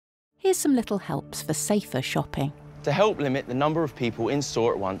Here's some little helps for safer shopping. To help limit the number of people in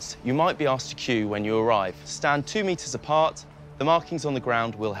store at once, you might be asked to queue when you arrive. Stand 2 metres apart. The markings on the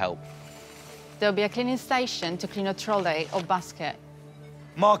ground will help. There'll be a cleaning station to clean a trolley or basket.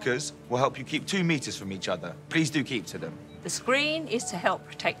 Markers will help you keep 2 metres from each other. Please do keep to them. The screen is to help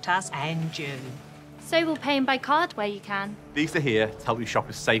protect us and you. So will paying by card where you can. These are here to help you shop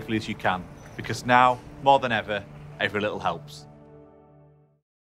as safely as you can, because now, more than ever, every little helps.